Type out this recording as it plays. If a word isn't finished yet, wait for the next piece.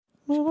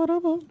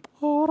The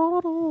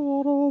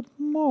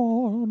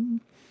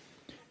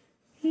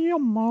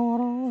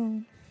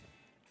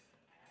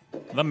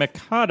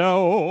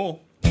Mikado.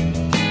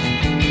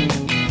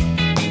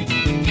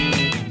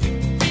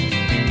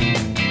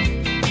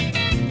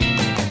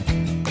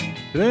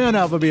 Today on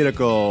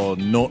Alphabetical,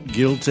 Not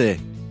Guilty.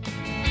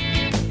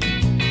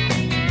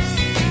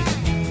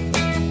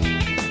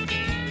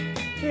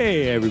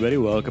 Hey, everybody,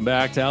 welcome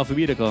back to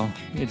Alphabetical.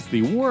 It's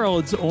the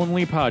world's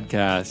only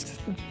podcast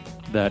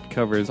that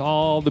covers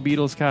all the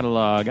Beatles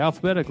catalog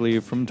alphabetically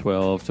from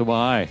 12 to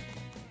Y.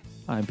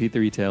 I'm Pete the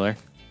Retailer.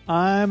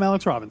 I'm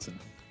Alex Robinson.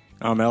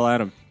 I'm L.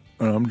 Adam.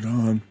 I'm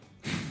John.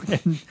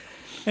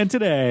 And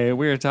today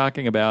we're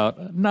talking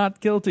about Not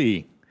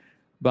Guilty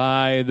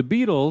by the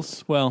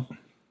Beatles. Well,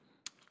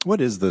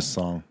 What is this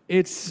song?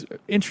 it's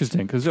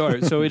interesting because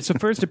so it's the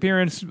first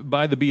appearance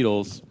by the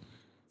Beatles.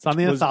 It's on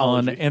the Was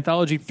on anthology.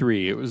 Anthology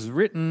 3. It was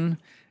written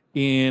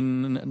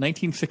in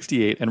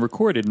 1968 and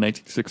recorded in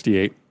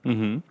 1968.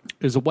 Mm-hmm.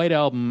 It was a White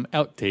Album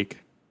outtake,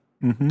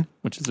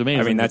 which is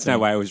amazing. I mean, that's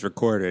not why it was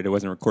recorded. It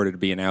wasn't recorded to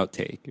be an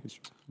outtake. It was,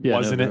 Yeah,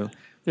 Wasn't no, it?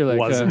 They're like,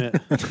 Wasn't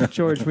it?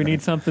 George, we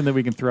need something that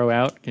we can throw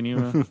out. Can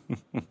you?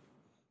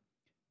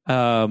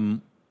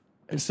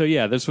 So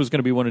yeah, this was going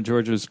to be one of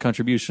George's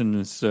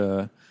contributions,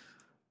 and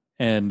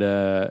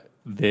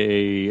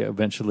they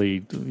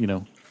eventually,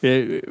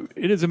 it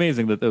is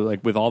amazing that they're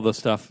like with all the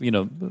stuff.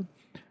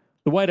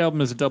 The White Album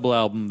is a double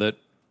album that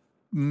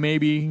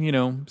maybe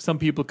some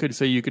people could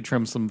say you could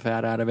trim some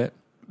fat out of it.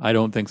 I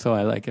don't think so.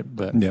 I like it,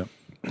 but Yeah.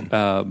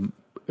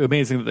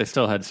 amazing that they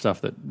still had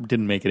stuff that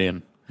didn't make it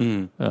in.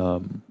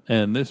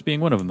 And this being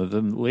one of them.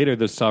 Then later,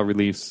 this saw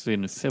release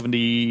in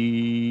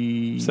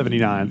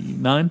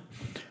 79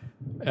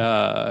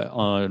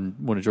 on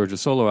one of George's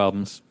solo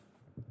albums.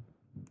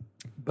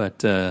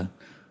 But yeah,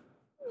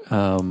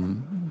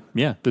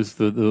 this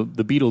the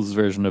Beatles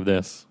version of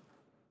this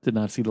did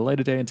not see the light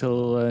of day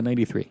until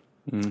 93.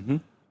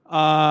 This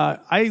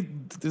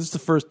is the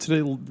first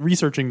today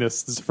researching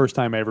this. This is the first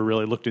time I ever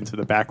really looked into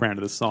the background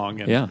of the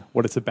song and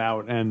what it's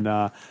about. And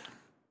I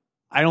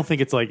don't think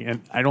it's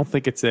an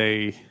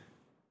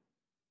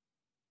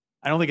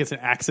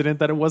accident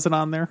that it wasn't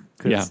on there.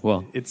 Yeah,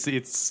 well,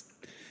 it's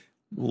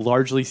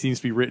largely seems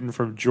to be written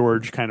from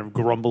George kind of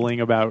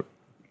grumbling about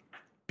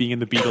being in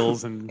the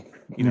Beatles and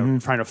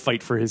trying to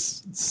fight for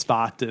his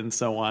spot and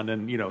so on,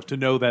 and to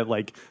know that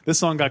like this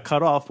song got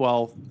cut off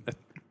while a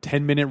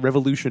 10-minute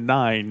Revolution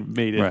 9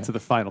 made it to the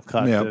final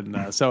cut. Yep.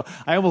 And so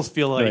I almost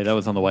feel like that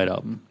was on the White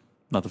Album,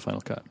 not the final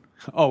cut.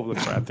 oh,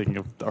 that's right. I'm thinking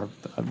of our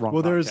wrong.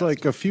 Well, there's podcast.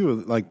 like a few,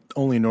 like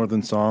Only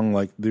Northern Song,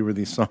 like there were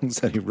these songs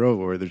that he wrote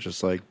where they're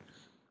just like,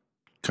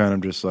 kind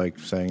of just like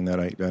saying that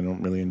I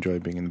don't really enjoy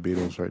being in the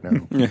Beatles right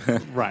now.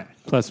 right.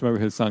 Plus,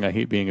 remember his song "I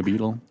Hate Being a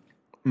Beatle"?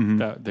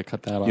 They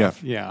cut that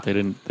off. Yeah. They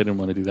didn't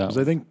want to do that. Because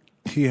I think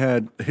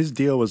his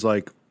deal was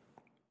like,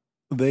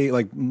 they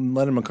like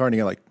Lennon McCartney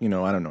got like, I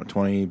don't know,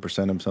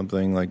 20% of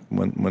something like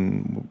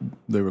when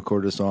they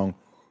recorded a song.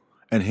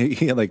 And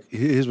he had like,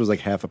 his was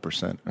like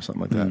 0.5% or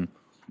something like that,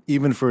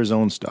 even for his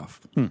own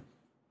stuff. So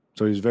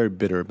he was very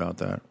bitter about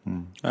that.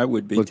 I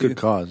would be But too. good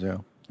cause, yeah.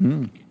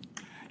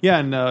 Yeah,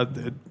 and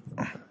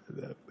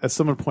as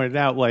someone pointed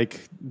out, like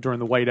during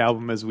the White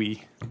Album, as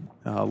we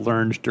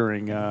learned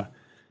during the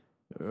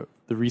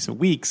recent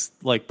weeks,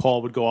 like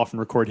Paul would go off and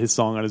record his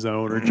song on his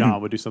own, or John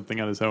would do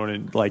something on his own,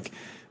 and like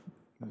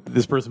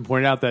this person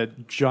pointed out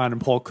that John and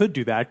Paul could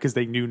do that because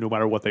they knew no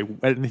matter what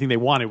anything they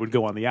wanted would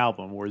go on the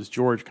album, whereas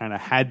George kind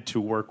of had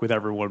to work with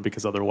everyone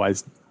because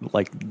otherwise,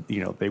 like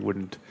they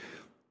wouldn't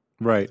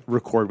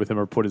record with him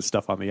or put his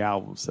stuff on the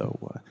album.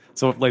 So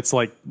it's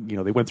like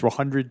they went through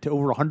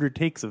over 100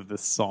 takes of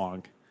this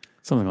song,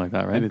 Something like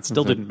that, right? and it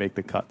still didn't make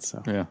the cut.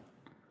 So Yeah.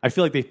 I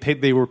feel like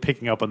they were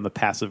picking up on the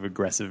passive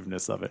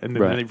aggressiveness of it, and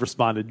then they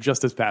responded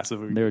just as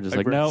passive. They were just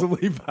like, no.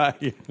 aggressively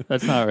by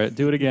That's not right.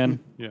 Do it again.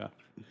 yeah.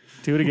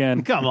 Do it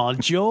again. Come on,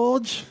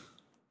 George.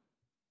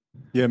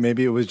 Yeah,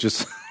 maybe it was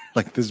just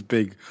like this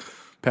big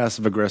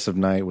passive-aggressive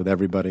night with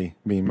everybody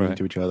being mean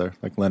to each other.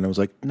 Like Lennon was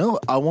like, no,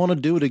 I want to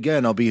do it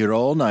again. I'll be here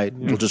all night.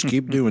 We'll just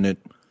keep doing it.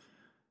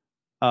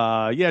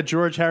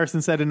 George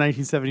Harrison said in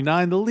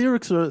 1979, the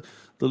lyrics are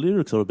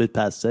a bit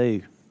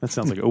passé. That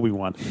sounds like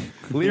Obi-Wan.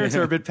 The lyrics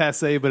are a bit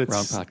passé, but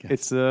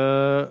it's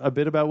a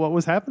bit about what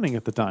was happening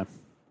at the time.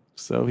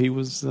 So he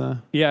was...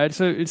 Yeah,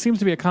 it seems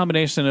to be a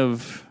combination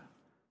of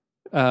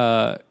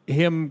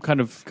him kind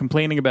of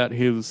complaining about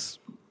his,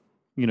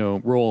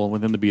 role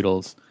within the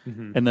Beatles,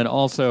 and then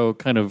also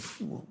kind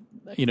of,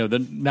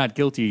 the not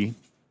guilty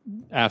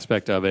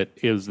aspect of it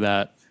is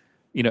that,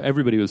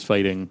 everybody was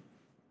fighting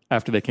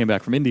after they came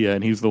back from India,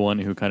 and he's the one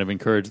who kind of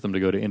encouraged them to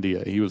go to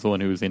India. He was the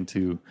one who was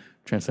into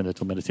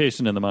transcendental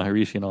meditation and the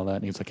Maharishi and all that.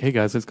 And he's like, hey,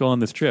 guys, let's go on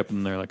this trip.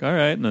 And they're like, all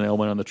right. And then they all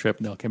went on the trip,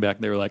 and they all came back,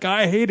 and they were like,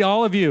 I hate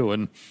all of you.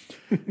 And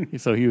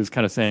so he was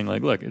kind of saying,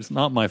 like, look, it's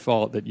not my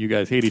fault that you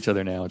guys hate each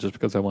other now just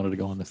because I wanted to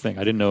go on this thing.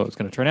 I didn't know it was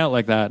going to turn out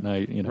like that.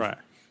 And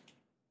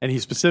And he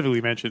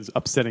specifically mentions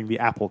upsetting the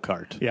apple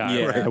cart. Yeah,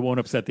 Yeah. I won't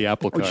upset the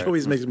apple Which cart.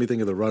 always makes me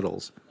think of the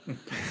Ruddles.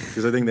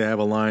 Because I think they have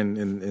a line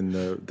in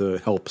the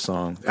Help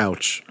song,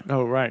 ouch.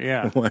 Oh, right,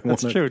 yeah. I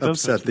That's wanna true. It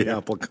does upset the mention it.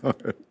 apple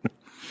cart.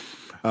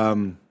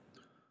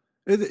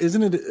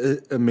 Isn't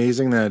it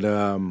amazing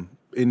that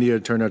India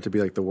turned out to be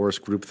like the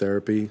worst group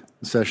therapy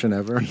session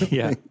ever?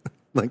 Yeah.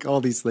 Like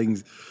all these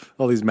things,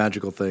 all these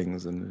magical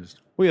things. And just,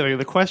 Well, yeah,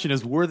 the question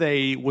is, was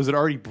it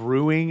already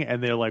brewing?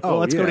 And they're like, well, Oh,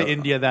 let's go to yeah.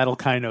 India. That'll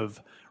kind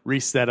of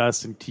reset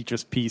us and teach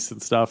us peace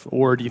and stuff.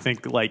 Or do you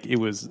think like it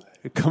was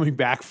coming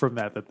back from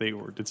that they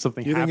were, did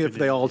something you happen? think if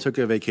they all took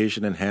a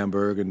vacation in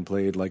Hamburg and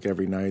played like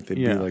every night, they'd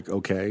Yeah. be like,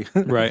 okay.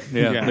 Right,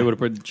 yeah. Yeah. They would have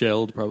been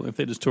jailed probably if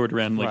they just toured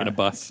around like in a Right.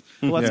 bus.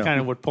 Well, that's Yeah. kind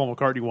of what Paul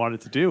McCartney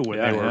wanted to do when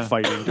Yeah, they were yeah.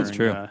 fighting That's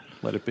during true.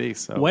 Let It Be.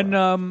 So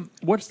When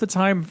what's the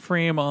time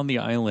frame on the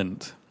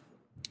island?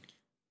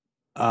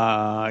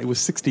 it was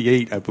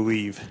 68, I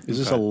believe. Is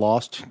this a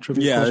lost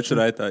trivia Yeah, that's question?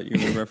 what I thought you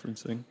were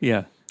referencing.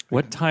 Yeah.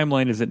 What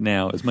timeline is it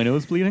now? Is my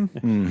nose bleeding?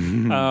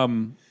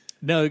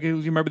 No, you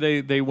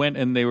remember they went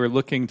and they were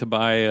looking to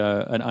buy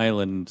an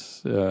island.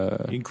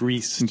 In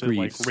Greece to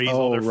Greece. like raise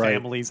all their right.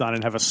 families on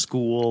and have a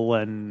school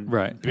and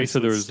Right. So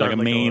basically there was like start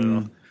a main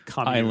little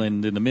commune.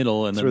 island in the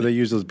middle, and That's then where they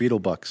use those beetle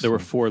bucks. there were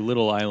 4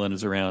 little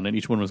islands around, and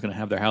each one was going to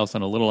have their house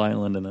on a little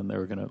island, and then they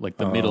were going to like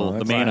the middle, the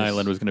that's main nice.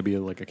 island was going to be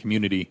like a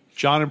community.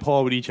 John and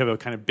Paul would each have a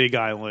kind of big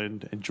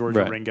island, and George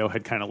Right. and Ringo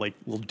had kind of like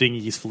little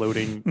dinghies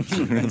floating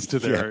next to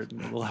their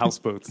little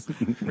houseboats.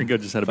 Ringo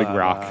just had a big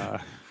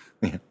rock.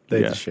 They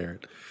yeah. just share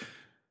it.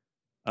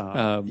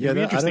 Yeah, It'd be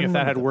I interesting don't if that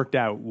know. had worked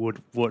out.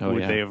 Would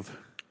yeah. they have?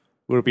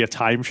 Would it be a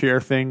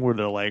timeshare thing where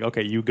they're like,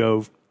 okay, you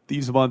go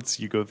these months,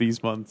 you go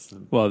these months?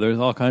 And Well, there's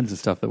all kinds of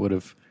stuff that would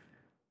have.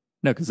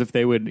 No, because if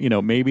they would,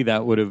 maybe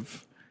that would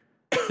have.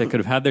 They could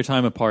have had their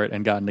time apart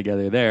and gotten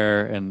together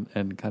there, and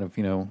kind of,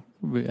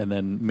 and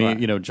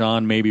then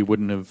John maybe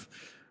wouldn't have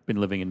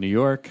been living in New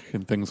York,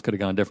 and things could have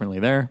gone differently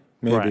there.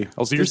 Maybe. Right.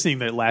 Oh, so you're seeing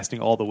that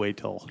lasting all the way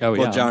till. Oh,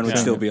 Well, yeah, John would yeah.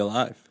 still be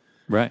alive.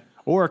 Right.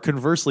 Or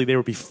conversely, they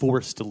would be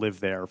forced to live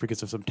there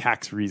because of some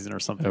tax reason or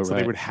something. Oh, So they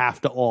right. would have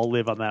to all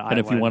live on that And island.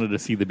 if you wanted to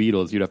see the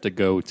Beatles, you'd have to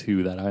go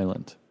to that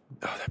island.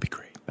 Oh, that'd be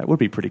great. that would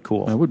be pretty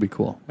cool. That would be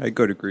cool. I'd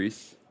go to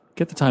Greece.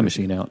 Get the time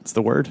machine out. That's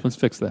the word. Let's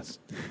fix this.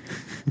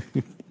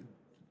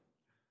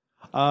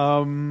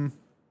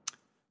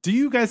 Do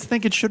you guys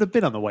think it should have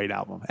been on the White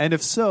Album? And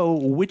if so,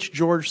 which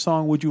George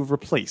song would you have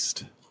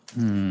replaced? I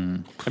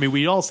mean,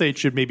 we all say it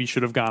should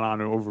have gone on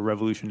over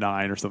Revolution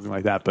 9 or something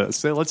like that. But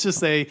let's just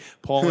say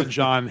Paul and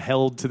John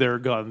held to their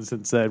guns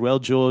and said, well,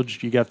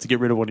 George, you have to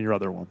get rid of one of your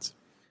other ones.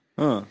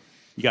 Huh.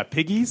 You got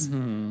Piggies,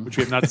 which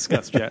we have not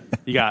discussed yet.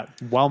 You got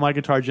While My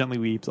Guitar Gently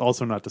Weeps,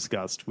 also not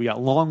discussed. We got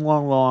Long,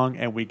 Long, Long,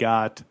 and we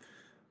got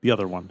the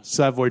other one,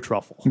 Savoy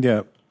Truffle.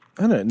 Yeah.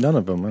 None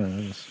of them. I don't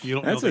know, just- You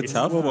don't That's know a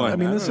tough one. I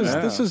mean, this don't is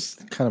know. this is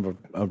kind of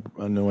a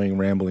annoying,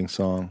 rambling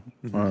song.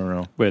 I don't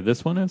know. Wait,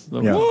 this one is?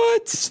 Yeah.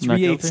 What? It's Not 3/8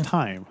 guilty?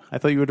 time. I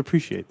thought you would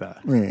appreciate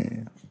that.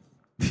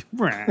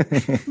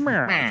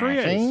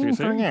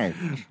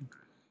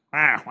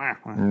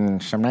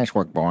 Some nice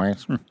work,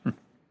 boys.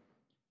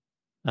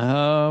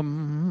 I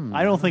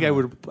don't think I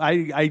would.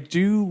 I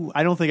do.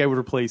 I don't think I would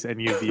replace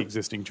any of the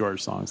existing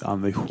George songs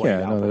on the White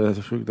Yeah, Album. no,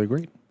 they're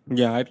great.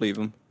 Yeah, I'd leave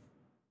him.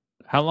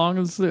 How long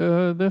is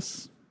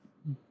this?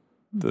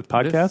 The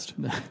podcast.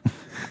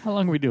 How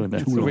long are we doing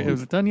this?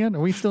 Is it done yet? Are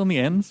we still in the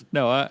ends?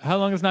 No. How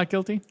long is Not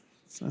Guilty?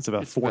 That's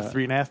about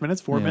 3.5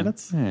 minutes. 4 Yeah.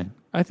 minutes. Yeah.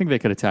 I think they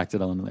could have tacked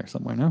it on in there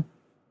somewhere, no?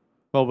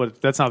 Well,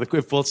 but that's not the.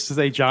 If let's just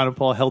say John and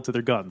Paul held to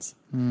their guns.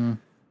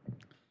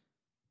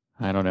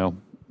 I don't know.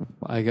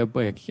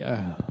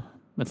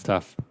 That's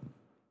tough.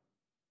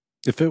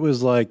 If it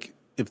was like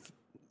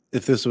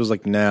if this was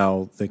like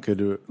now, they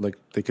could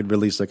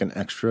release like an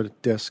extra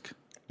disc,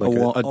 like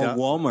a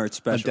Walmart a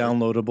special.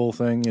 downloadable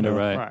thing, you know?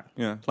 Right.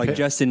 Yeah, like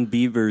Justin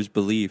Bieber's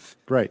Belief.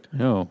 Right.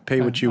 No.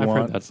 Pay what you I've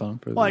want. Heard that song.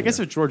 Well, I guess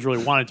if George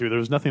really wanted to, there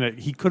was nothing that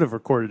he could have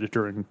recorded it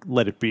during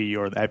Let It Be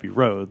or the Abbey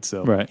Road.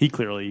 So Right. he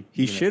clearly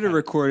He should have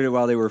recorded it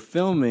while they were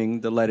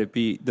filming the Let It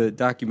Be, the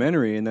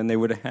documentary, and then they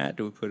would have had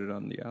to put it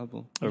on the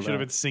album. He should have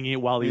been singing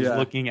it while he was Yeah.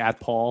 looking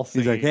at Paul.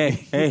 He's like,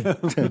 singing.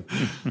 hey.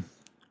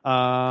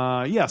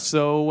 Yeah.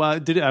 So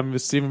I'm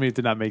assuming it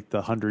did not make the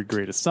 100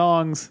 greatest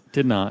songs.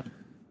 Did not.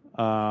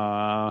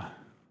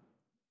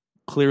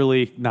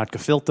 Clearly, not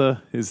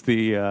Gefilta is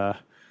the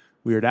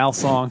Weird Al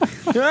song.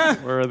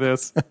 Where are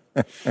this?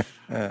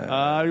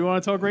 You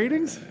want to talk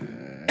ratings?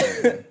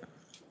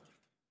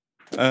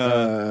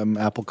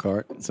 Apple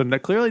Cart. So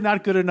clearly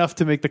not good enough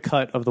to make the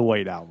cut of the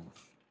White Album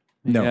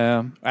No.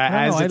 Yeah.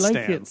 as I it like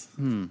stands.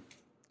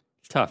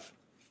 Tough.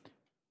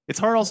 It's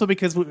hard also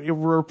because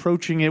we're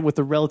approaching it with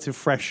the relative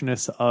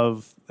freshness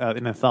of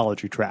an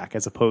anthology track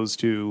as opposed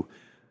to,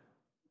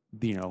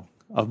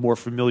 a more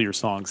familiar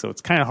song. So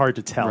it's kind of hard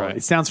to tell. Right.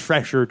 It sounds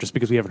fresher just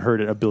because we haven't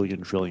heard it a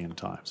billion trillion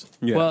times.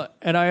 Yeah.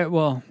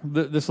 Well,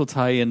 this will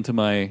tie into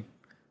my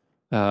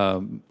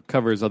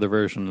covers other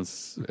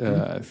versions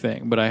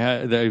thing, but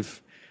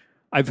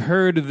I've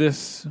heard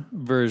this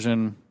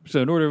version.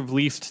 So in order of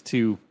least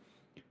to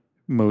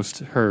most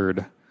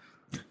heard,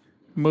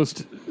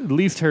 most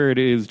least heard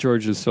is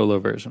George's solo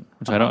version,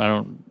 which I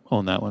don't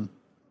own that one.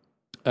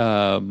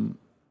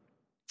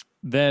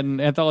 Then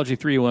Anthology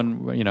 3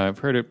 one, I've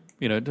heard it.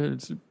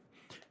 It's,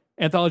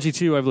 Anthology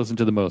 2 I've listened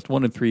to the most.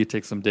 1 and 3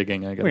 takes some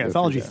digging. I got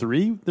Anthology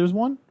 3. There's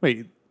one.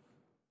 Wait.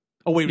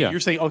 Oh wait. Yeah. You're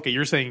saying okay.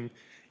 You're saying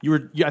you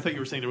were. Yeah, I thought you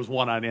were saying there was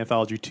one on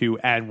Anthology 2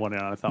 and one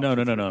on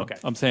Anthology. No. Okay.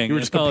 I'm saying you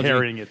were just Anthology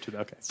comparing it to the.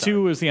 Okay. Sorry.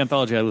 2 is the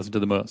anthology I listen to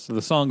the most. So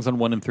the songs on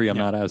 1 and 3 I'm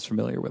not as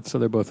familiar with. So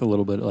they're both a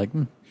little bit like.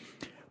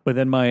 But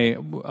then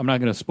I'm not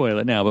going to spoil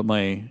it now. But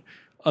my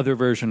other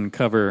version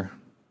cover.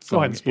 Go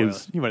ahead and spoil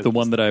is it. the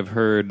one that I've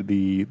heard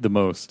the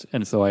most,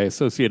 and so I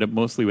associate it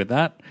mostly with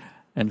that,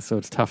 and so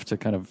it's tough to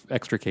kind of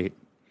extricate.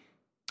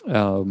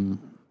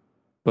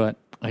 But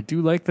I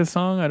do like this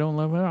song. I don't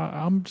love it.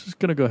 I'm just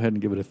gonna go ahead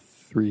and give it a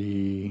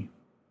 3.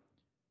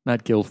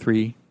 Not Gil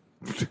 3.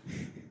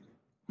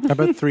 How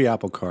about 3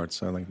 apple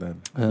carts? I like that.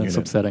 It's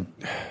upsetting.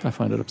 I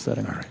find it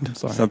upsetting. All right. I'm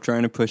sorry. Stop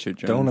trying to push it,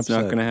 John. Don't It's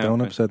upset. not going to happen.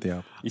 Don't upset the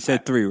apple. You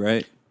said 3,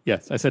 right?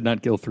 Yes, I said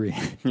not Gil 3.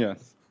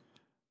 Yes.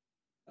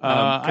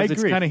 I agree.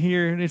 It's kind of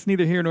here. It's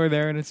neither here nor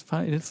there, and it's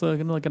fine. It's like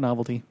a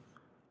novelty.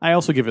 I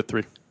also give it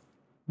 3.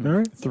 All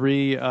right.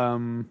 3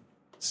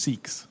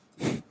 Sikhs.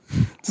 He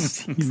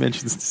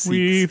mentions the Sikhs.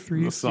 We in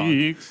 3 the song.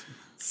 Sikhs.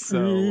 So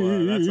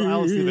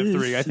I'll give it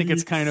 3. I think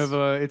it's kind of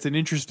it's an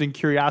interesting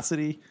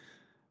curiosity,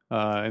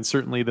 and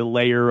certainly the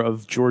layer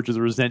of George's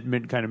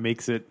resentment kind of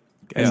makes it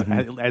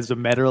as a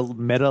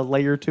meta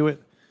layer to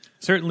it.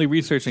 Certainly,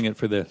 researching it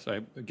for this,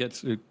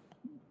 it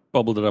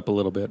bubbled it up a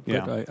little bit. But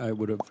Yeah. I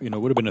would have,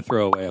 would have been a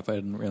throwaway if I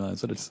didn't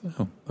realize that it's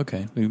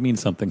okay. It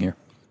means something here.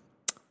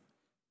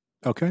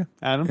 Okay.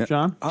 Adam,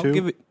 John, I'll 2.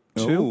 give it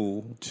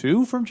 2.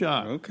 2 from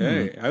John.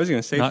 Okay. I was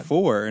going to say Not-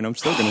 4, and I'm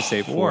still going to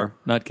say 4.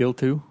 Not Gil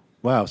 2.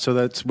 Wow.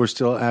 So we're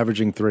still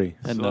averaging 3.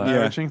 And So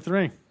averaging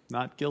 3,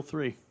 not Gil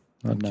 3.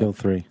 Not Gil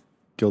 3.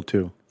 Gil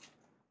 2.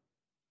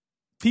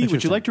 Pete,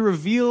 would you like to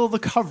reveal the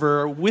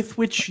cover with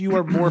which you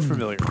are more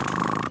familiar?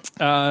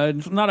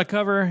 It's not a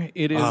cover.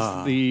 It is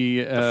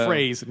the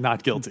Phrase,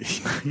 not guilty.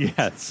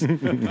 yes,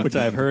 which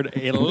I've heard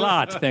a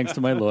lot thanks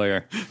to my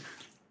lawyer.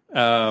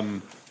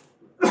 No,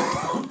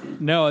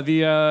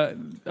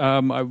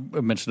 I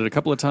mentioned it a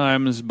couple of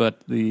times,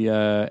 but the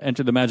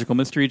Enter the Magical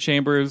Mystery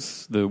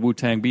Chambers, the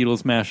Wu-Tang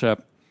Beatles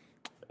mashup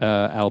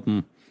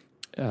album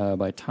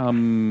by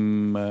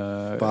Tom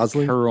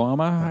Bosley?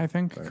 Karama, I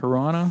think.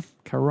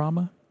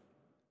 Karama.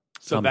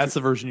 So that's the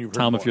version you've heard.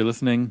 Tom, more. if you're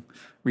listening,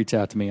 reach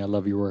out to me. I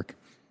love your work.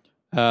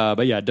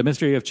 But yeah, The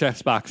Mystery of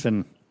Chess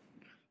Boxing.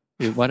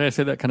 Why did I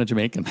say that kind of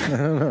Jamaican? I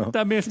don't know.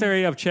 The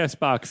Mystery of Chess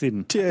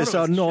Boxing. Yes,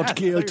 are not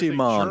guilty,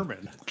 man.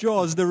 German.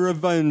 Jaws the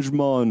Revenge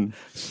Man.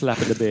 Slap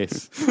at the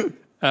bass.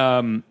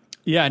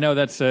 Yeah, no,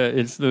 that's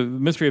it's the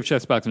Mystery of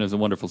Chess Boxing is a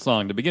wonderful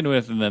song to begin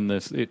with, and then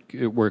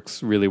it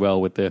works really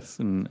well with this,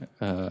 and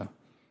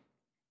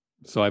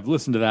so I've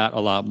listened to that a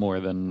lot more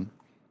than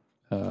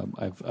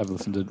I've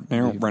listened to the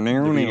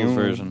Beatles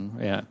version.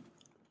 Yeah.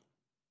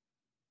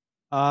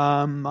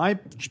 My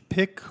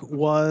pick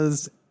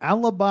was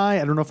Alibi.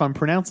 I don't know if I'm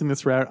pronouncing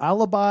this right.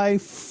 Alibi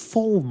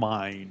Full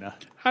Mine.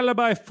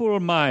 Alibi Full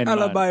Mine.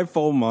 Alibi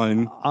Full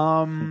Mine.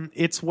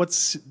 It's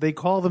what's they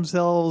call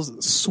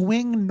themselves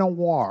swing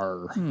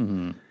noir.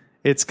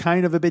 It's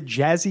kind of a bit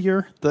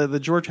jazzier. The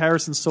George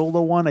Harrison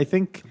solo one, I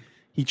think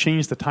he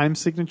changed the time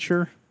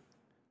signature,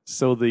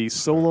 so the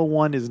solo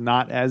one is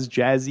not as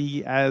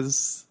jazzy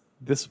as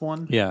this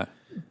one. Yeah.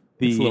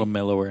 It's a little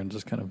mellower and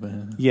just kind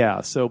of...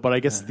 Yeah, so, but I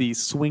guess the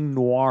swing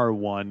noir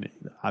one,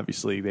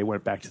 obviously, they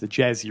went back to the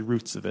jazzy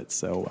roots of it.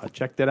 So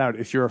check that out.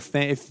 If you're a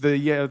fan, if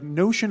the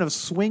notion of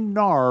swing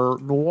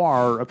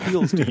noir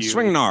appeals to you,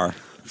 Swing Nar.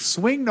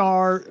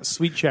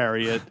 Sweet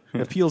Chariot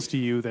appeals to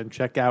you, then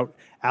check out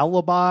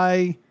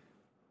Alibi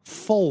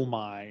Full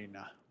Mine.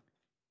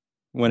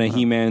 One of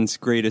He-Man's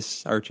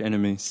greatest arch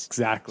enemies.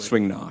 Exactly.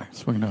 Swing Nar.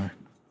 Swingnar.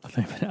 I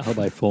think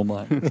Alibi Full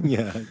Mine.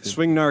 Yeah.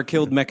 Swing Nar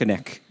killed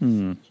Mechanic.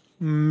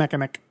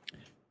 Mechanic.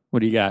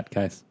 What do you got,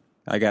 guys?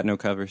 I got no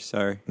covers,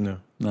 sorry. No.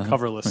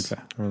 Coverless. Okay.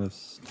 Or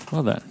this.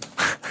 Well then.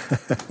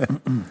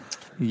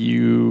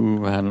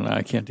 I don't know.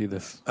 I can't do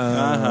this.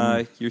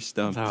 You're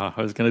stumped. I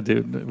was going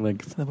to do,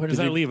 like, where does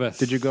that leave us?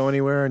 Did you go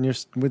anywhere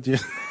with your...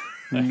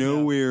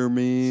 Nowhere,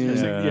 man.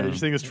 Yeah, you're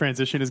saying this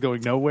transition is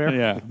going nowhere?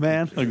 Yeah.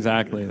 Man.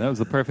 Exactly. That was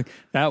the perfect.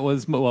 That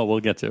was, well, we'll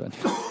get to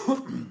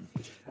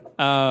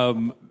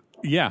it.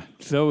 Yeah.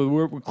 So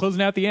we're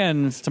closing out the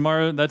ends.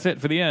 Tomorrow, that's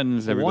it for the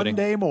ends, everybody. One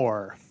day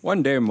more.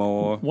 One day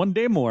more. One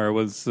Day More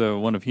was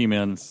one of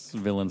He-Man's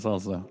villains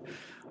also.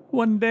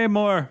 One Day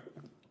More.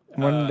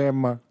 One day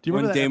more. Do you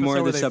remember One that day more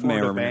episode where the they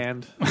formed a Submariner.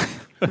 band?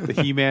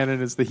 The He-Man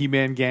and the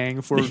He-Man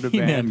gang formed a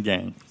He-Man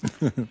band.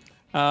 gang.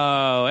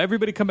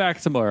 Everybody come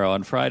back tomorrow.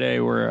 On Friday,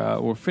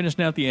 we're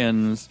finishing out the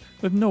ends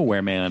with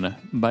Nowhere Man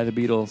by the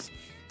Beatles.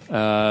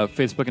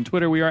 Facebook and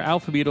Twitter, we are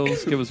Alpha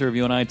Beatles. Give us a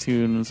review on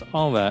iTunes.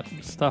 All that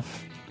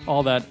stuff.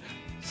 All that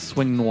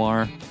swing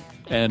noir.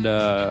 And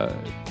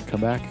come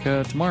back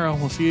tomorrow.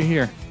 We'll see you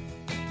here.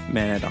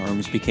 Man at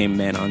Arms became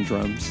Man on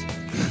Drums.